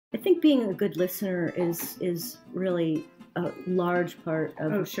I think being a good listener is really a large part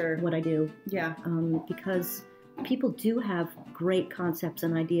of Oh, sure. what I do, Yeah. because people do have great concepts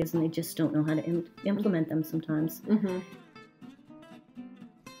and ideas, and they just don't know how to implement them sometimes. Mm-hmm.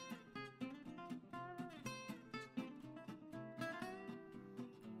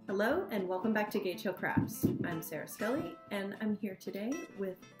 Hello, and welcome back to Gage Hill Crafts. I'm Sarah Scully, and I'm here today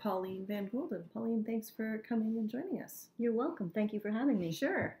with Pauline Van Gulden. Pauline, thanks for coming and joining us. You're welcome. Thank you for having me.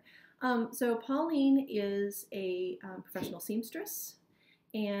 Sure. So Pauline is a professional seamstress,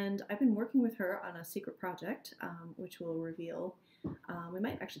 and I've been working with her on a secret project, which we'll reveal. We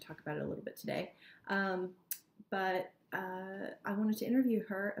might actually talk about it a little bit today. But I wanted to interview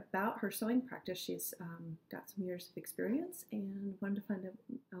her about her sewing practice. She's got some years of experience and wanted to find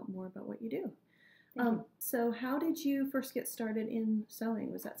out more about what you do. So how did you first get started in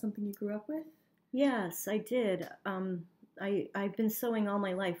sewing? Was that something you grew up with? Yes, I did. I've been sewing all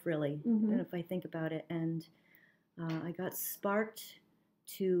my life, really, Mm-hmm. if I think about it. And I got sparked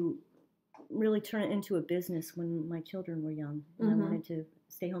to really turn it into a business when my children were young. And Mm-hmm. I wanted to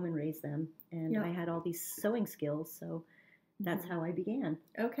stay home and raise them. And Yeah. I had all these sewing skills, so that's how I began.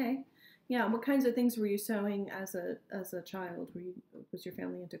 Okay. Yeah. What kinds of things were you sewing as a child? Was your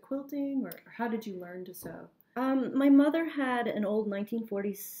family into quilting, or how did you learn to sew? My mother had an old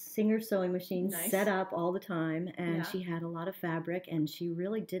 1940s Singer sewing machine Nice. set up all the time, and Yeah. she had a lot of fabric, and she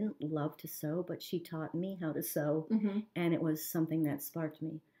really didn't love to sew, but she taught me how to sew, Mm-hmm. and it was something that sparked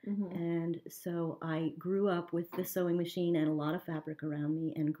me. Mm-hmm. And so I grew up with the sewing machine and a lot of fabric around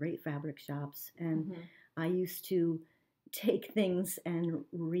me and great fabric shops, and Mm-hmm. I used to take things and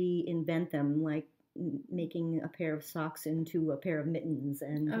reinvent them, like making a pair of socks into a pair of mittens,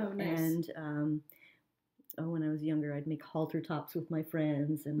 and Oh, nice. when I was younger, I'd make halter tops with my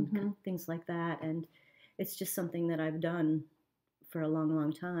friends and Mhm. things like that. And it's just something that I've done for a long,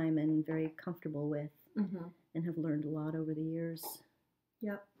 long time and very comfortable with, Mm-hmm. and have learned a lot over the years.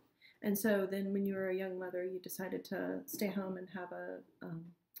 Yep. And so then when you were a young mother, you decided to stay home and have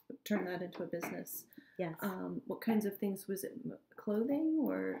turn that into a business. Yes. What kinds of things? Was it clothing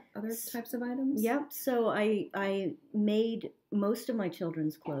or other types of items? Yep. So I made most of my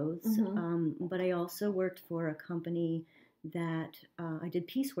children's clothes, Mhm. but I also worked for a company that I did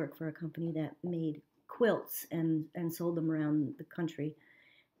piecework for a company that made quilts and sold them around the country.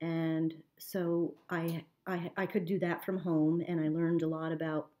 And so I could do that from home, and I learned a lot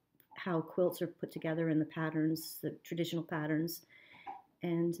about how quilts are put together and the patterns, the traditional patterns.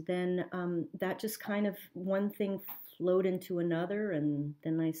 And then that just kind of one thing flowed into another, and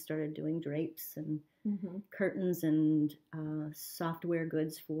then I started doing drapes and Mm-hmm. curtains and software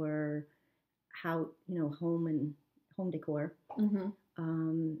goods for home decor. Mm-hmm.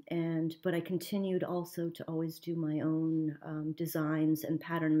 But I continued also to always do my own designs and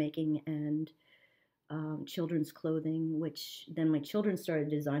pattern making and children's clothing, which then my children started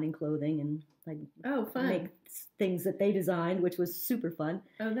designing clothing, and I'd fun. make things that they designed, which was super fun.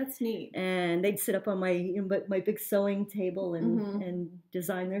 Oh, that's neat. And they'd sit up on my big sewing table and Mhm. and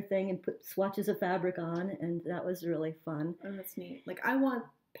design their thing and put swatches of fabric on, and that was really fun. Oh, that's neat. Like, I want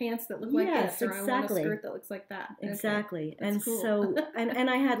pants that look like Yes, this, or I want a exactly. skirt that looks like that. Okay. Exactly. That's And cool. so and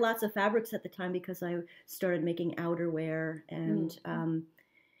I had lots of fabrics at the time because I started making outerwear, and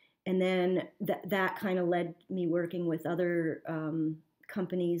then that kind of led me working with other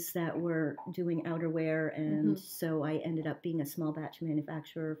companies that were doing outerwear, and so I ended up being a small batch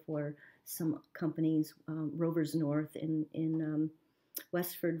manufacturer for some companies. Rovers North in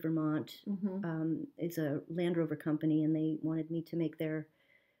Westford, Vermont, is a Land Rover company, and they wanted me to make their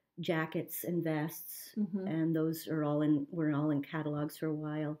jackets and vests, and those were all in catalogs for a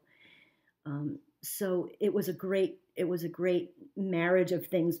while. So it was a great marriage of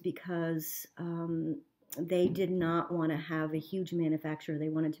things, because they did not want to have a huge manufacturer. They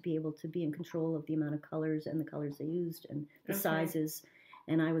wanted to be able to be in control of the amount of colors and the colors they used and the sizes,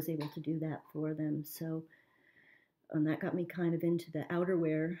 and I was able to do that for them. So that got me kind of into the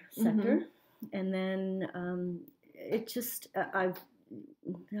outerwear sector, and then it just I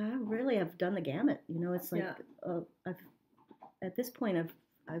really have done the gamut. It's like at this point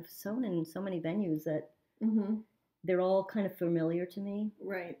I've sewn in so many venues that they're all kind of familiar to me.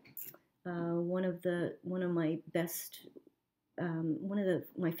 Right. One of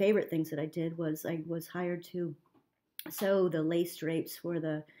my favorite things that I did was I was hired to sew the lace drapes for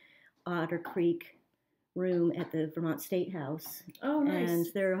the Otter Creek room at the Vermont State House. Oh, nice. And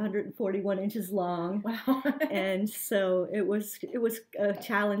they're 141 inches long. Wow. And so it was a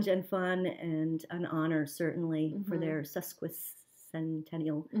challenge and fun and an honor, certainly, for their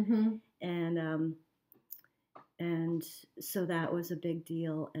sesquicentennial. and so that was a big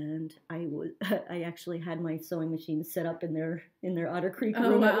deal. And I actually had my sewing machine set up in their Otter Creek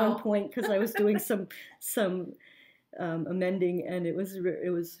room at one point because I was doing some amending, and it was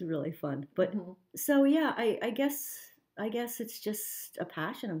really fun. But so yeah, I guess it's just a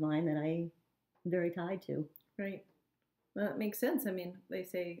passion of mine that I'm very tied to. Right. Well, that makes sense. I mean, they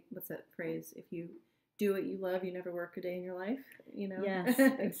say, what's that phrase? If you do what you love, you never work a day in your life, you know? Yes,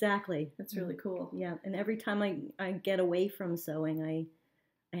 exactly. That's really cool. Yeah, and every time I get away from sewing,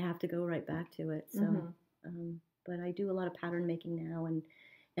 I have to go right back to it. So, but I do a lot of pattern making now,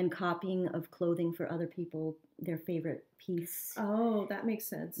 and copying of clothing for other people, their favorite piece. Oh, that makes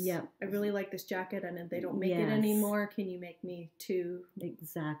sense. Yeah. I really like this jacket, and they don't make it anymore. Can you make me two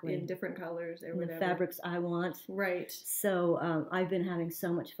exactly in different colors or whatever? The fabrics I want. Right. So I've been having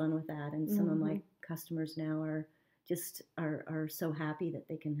so much fun with that, and some of my customers now are so happy that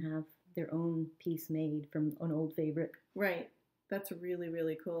they can have their own piece made from an old favorite. Right. That's really,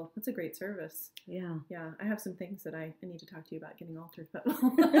 really cool. That's a great service. Yeah. Yeah. I have some things that I need to talk to you about getting altered, but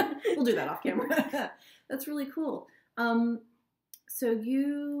we'll do that off camera. That's really cool. So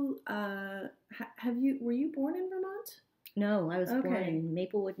you, were you born in Vermont? No, I was born in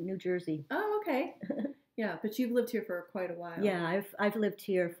Maplewood, New Jersey. Oh, okay. Yeah, but you've lived here for quite a while. Yeah, I've lived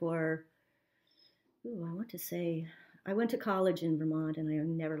here for, I went to college in Vermont and I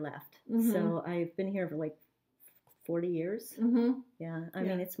never left. So I've been here for like 40 years. Yeah, I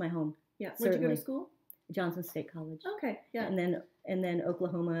mean, it's my home. Yeah. Where'd you go to school? Johnson State College. Okay, yeah. And then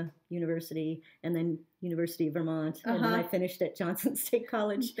Oklahoma University, and then University of Vermont, and then I finished at Johnson State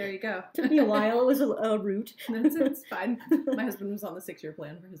College. There you go. Took me a while. It was a route. It's fine. My husband was on the 6-year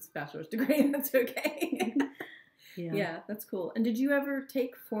plan for his bachelor's degree. That's okay. Yeah, that's cool. And did you ever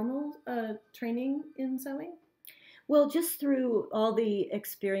take formal training in sewing? Well, just through all the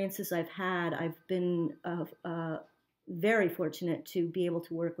experiences I've had, I've been very fortunate to be able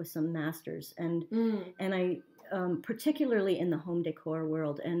to work with some masters, and I particularly in the home decor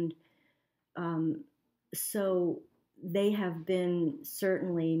world, and so they have been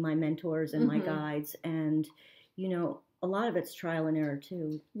certainly my mentors and my guides, and you know, a lot of it's trial and error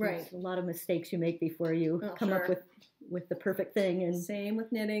too. Right. There's a lot of mistakes you make before you come up with the perfect thing. And same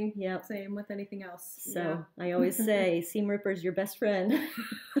with knitting. Yeah. Same with anything else. So I always say, seam ripper's your best friend.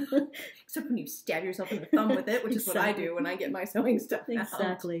 Except when you stab yourself in the thumb with it, which is what I do when I get my sewing stuff out.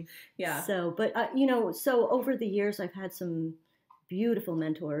 Exactly. Yeah. So, but you know, so over the years, I've had some beautiful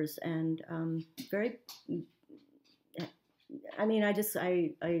mentors, and very. I mean, I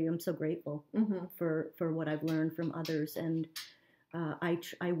am so grateful for what I've learned from others, and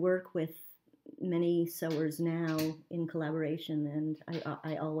I work with many sewers now in collaboration, and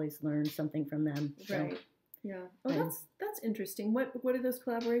I always learn something from them. So, right. Yeah. Oh, that's interesting. What are those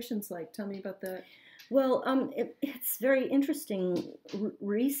collaborations like? Tell me about that. Well, it's very interesting.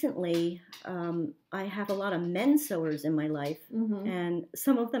 Recently, I have a lot of men sewers in my life, and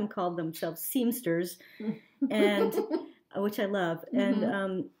some of them call themselves seamsters, and which I love,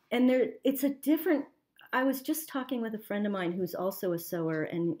 and it's a different. I was just talking with a friend of mine who's also a sewer,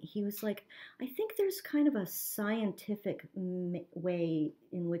 and he was like, I think there's kind of a scientific way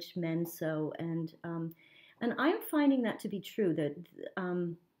in which men sew, and I'm finding that to be true, that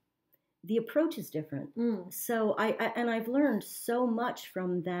the approach is different. So I've learned so much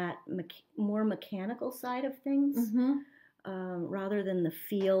from that more mechanical side of things, rather than the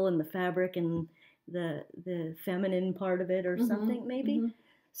feel and the fabric and the feminine part of it or something maybe.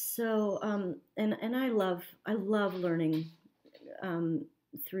 So and I love learning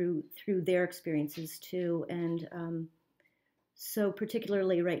through their experiences too, and so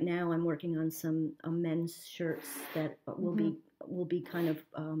particularly right now I'm working on some men's shirts that will be kind of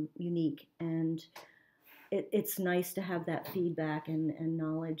unique, and it's nice to have that feedback and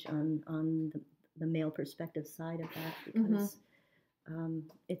knowledge on the male perspective side of that, because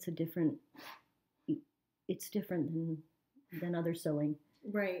it's different than other sewing.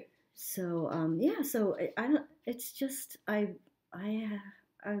 Right. So so I don't. It's just I've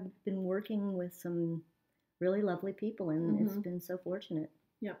been working with some really lovely people, and it's been so fortunate.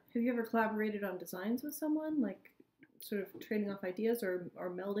 Yeah. Have you ever collaborated on designs with someone, like sort of trading off ideas or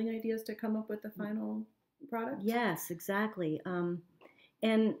melding ideas to come up with the final product? Yes, exactly.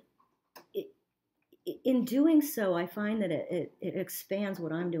 And in doing so, I find that it expands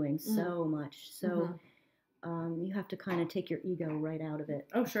what I'm doing so much. So. You have to kind of take your ego right out of it.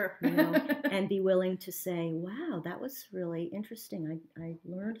 Oh, sure. You know, and be willing to say, wow, that was really interesting. I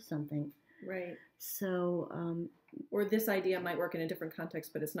learned something. Right. So, or this idea might work in a different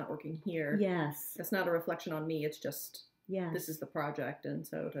context, but it's not working here. Yes. That's not a reflection on me. It's just, this is the project. And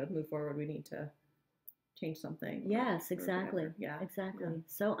so to move forward, we need to change something. Yes, or exactly. whatever. Yeah. Exactly. Yeah.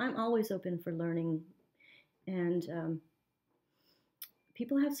 So I'm always open for learning, and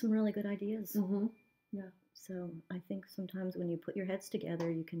people have some really good ideas. Mm-hmm. Yeah. So I think sometimes when you put your heads together,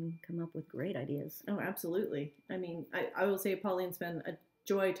 you can come up with great ideas. Oh, absolutely. I mean, I will say Pauline's been a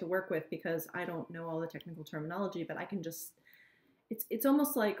joy to work with because I don't know all the technical terminology, but I can just, it's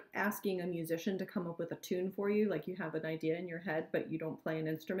almost like asking a musician to come up with a tune for you. Like you have an idea in your head, but you don't play an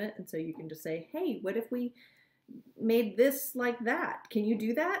instrument. And so you can just say, hey, what if we made this like that? Can you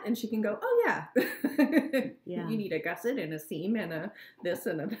do that? And she can go, oh, yeah. Yeah. You need a gusset and a seam and a this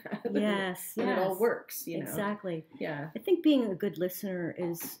and a that. Yes, and yes. it all works, you know. Exactly. Yeah. I think being a good listener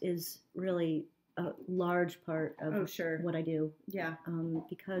is really a large part of Oh, sure. what I do. Yeah.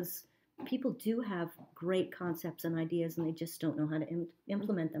 Because people do have great concepts and ideas, and they just don't know how to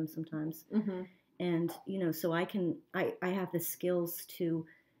implement them sometimes. Mm-hmm. And so I have the skills to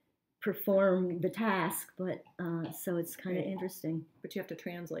perform the task, but so it's kind of interesting. But you have to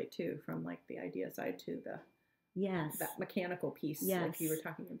translate too from like the idea side to the that mechanical piece, like you were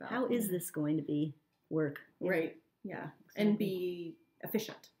talking about. How is this going to be work? Right. Yeah. Exactly. And be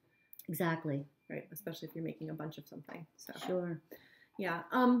efficient. Exactly. Right. Especially if you're making a bunch of something. So sure. Yeah.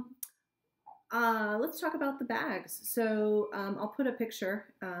 Let's talk about the bags. So I'll put a picture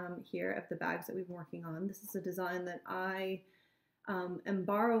here of the bags that we've been working on. This is a design that I am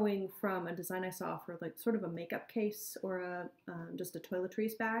borrowing from a design I saw for like sort of a makeup case or just a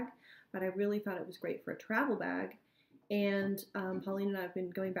toiletries bag, but I really thought it was great for a travel bag. And Pauline and I have been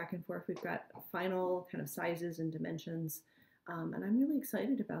going back and forth. We've got final kind of sizes and dimensions, and I'm really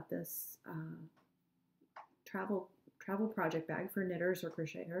excited about this travel project bag for knitters or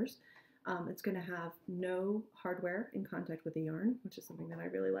crocheters. It's going to have no hardware in contact with the yarn, which is something that I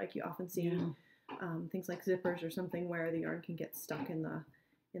really like. You often see things like zippers or something where the yarn can get stuck in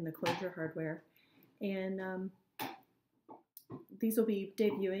the closure hardware. And these will be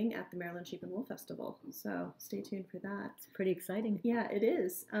debuting at the Maryland Sheep and Wool Festival, so stay tuned for that. It's pretty exciting. Yeah, it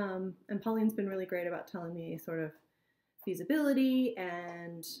is. And Pauline's been really great about telling me sort of feasibility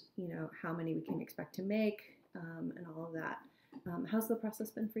and how many we can expect to make and all of that. How's the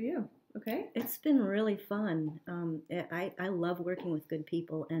process been for you? Okay. It's been really fun. I love working with good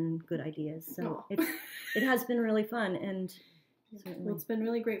people and good ideas. So it has been really fun. And well, it's been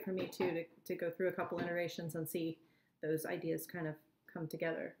really great for me too to go through a couple iterations and see those ideas kind of come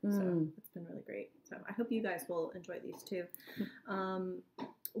together. So it's been really great. So I hope you guys will enjoy these too.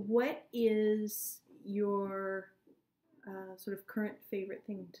 What is your sort of current favorite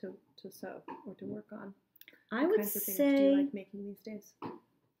thing to sew or to work on? I would say, kinds of things do you like making these days?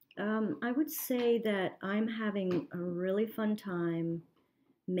 I would say that I'm having a really fun time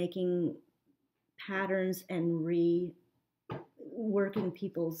making patterns and reworking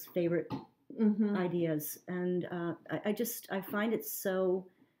people's favorite ideas. And I find it so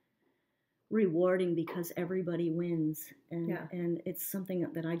rewarding because everybody wins. And it's something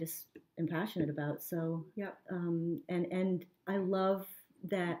that I just am passionate about. So, and I love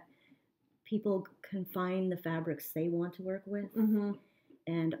that people can find the fabrics they want to work with.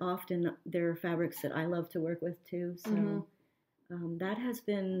 And often there are fabrics that I love to work with too. So that has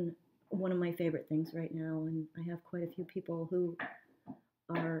been one of my favorite things right now. And I have quite a few people who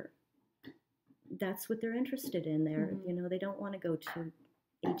that's what they're interested in. They don't want to go to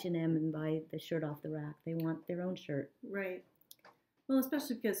H&M and buy the shirt off the rack. They want their own shirt. Right. Well,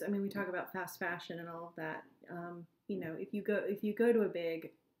 especially because, we talk about fast fashion and all of that. If you go to a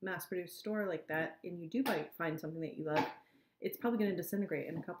big mass-produced store like that and you do find something that you love, it's probably going to disintegrate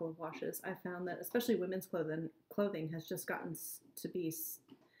in a couple of washes. I found that especially women's clothing has just gotten to be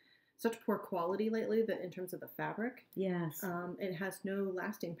such poor quality lately that in terms of the fabric, it has no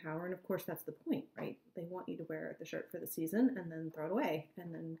lasting power. And of course, that's the point, right? They want you to wear the shirt for the season and then throw it away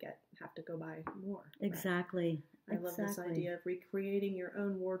and then have to go buy more. Exactly. Right? I love this idea of recreating your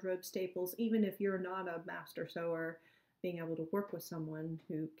own wardrobe staples, even if you're not a master sewer. Being able to work with someone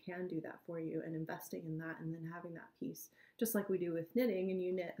who can do that for you and investing in that and then having that piece, just like we do with knitting, and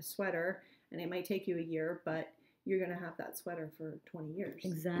you knit a sweater and it might take you a year, but you're going to have that sweater for 20 years.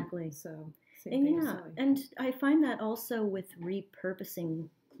 Exactly. So same thing as sewing. And I find that also with repurposing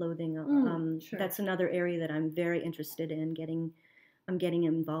clothing. That's another area that I'm very interested in I'm getting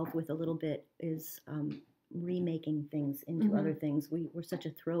involved with a little bit is remaking things into other things. We're such a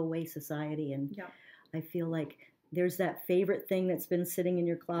throwaway society, and I feel like there's that favorite thing that's been sitting in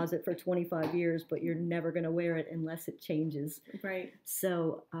your closet for 25 years, but you're never going to wear it unless it changes. Right.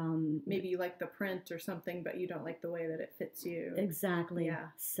 So maybe you like the print or something, but you don't like the way that it fits you. Exactly. Yeah.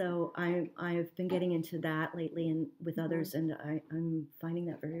 So I've been getting into that lately and with others, and I'm finding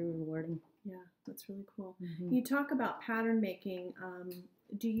that very rewarding. Yeah, that's really cool. You talk about pattern making.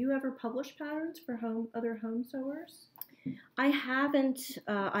 Do you ever publish patterns for other home sewers? I haven't.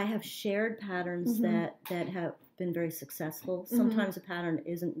 I have shared patterns that have been very successful. Sometimes a pattern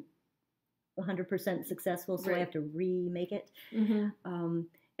isn't 100% successful, so I have to remake it. And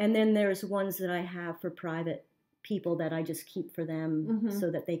then there's ones that I have for private people that I just keep for them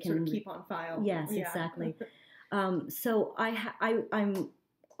so that they can sort of keep on file. Yes, exactly. So I'm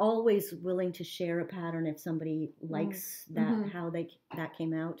always willing to share a pattern if somebody likes that how that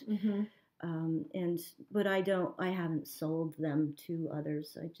came out. But I haven't sold them to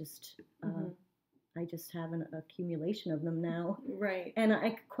others. I just have an accumulation of them now. Right. And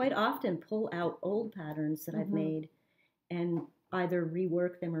I quite often pull out old patterns that I've made and either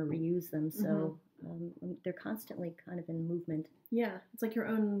rework them or reuse them. So they're constantly kind of in movement. Yeah, it's like your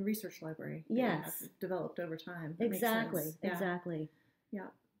own research library. Yes. Developed over time. That exactly. Yeah. Exactly. Yeah.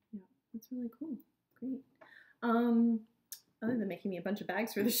 Yeah. That's really cool. Great. Other than making me a bunch of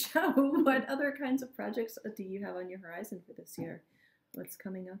bags for the show, what other kinds of projects do you have on your horizon for this year? What's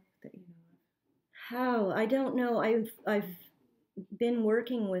coming up that you know of? I don't know. I've been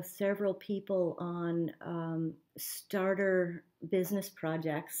working with several people on starter business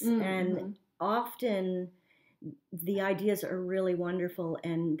projects, and often the ideas are really wonderful,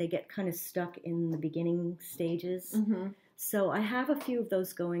 and they get kind of stuck in the beginning stages. So I have a few of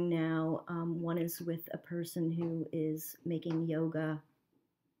those going now. One is with a person who is making yoga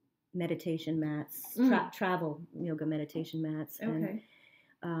meditation mats, travel yoga meditation mats. Okay.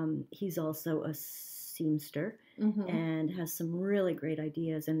 And he's also a seamster and has some really great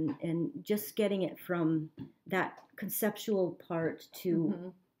ideas. And just getting it from that conceptual part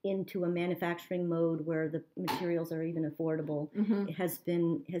to into a manufacturing mode where the materials are even affordable has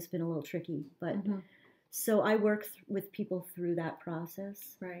been a little tricky. But so I work with people through that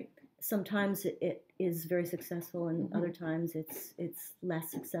process. Right. Sometimes it is very successful, and other times it's less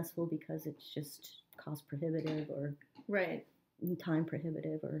successful because it's just cost prohibitive or time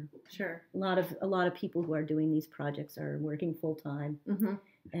prohibitive, or a lot of people who are doing these projects are working full time,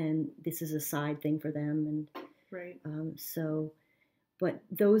 and this is a side thing for them. And but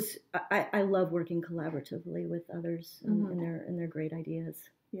those I love working collaboratively with others and their great ideas.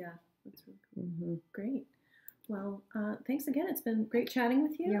 Yeah. That's really cool. Great. Well, thanks again. It's been great chatting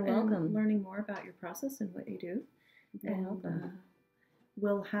with you. You're welcome. And learning more about your process and what you do. You're welcome.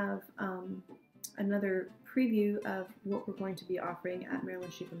 We'll have another preview of what we're going to be offering at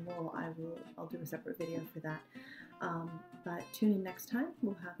Maryland Sheep and Wool. I'll do a separate video for that. But tune in next time.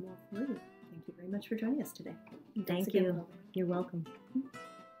 We'll have more for you. Thank you very much for joining us today. Thank you. You're welcome.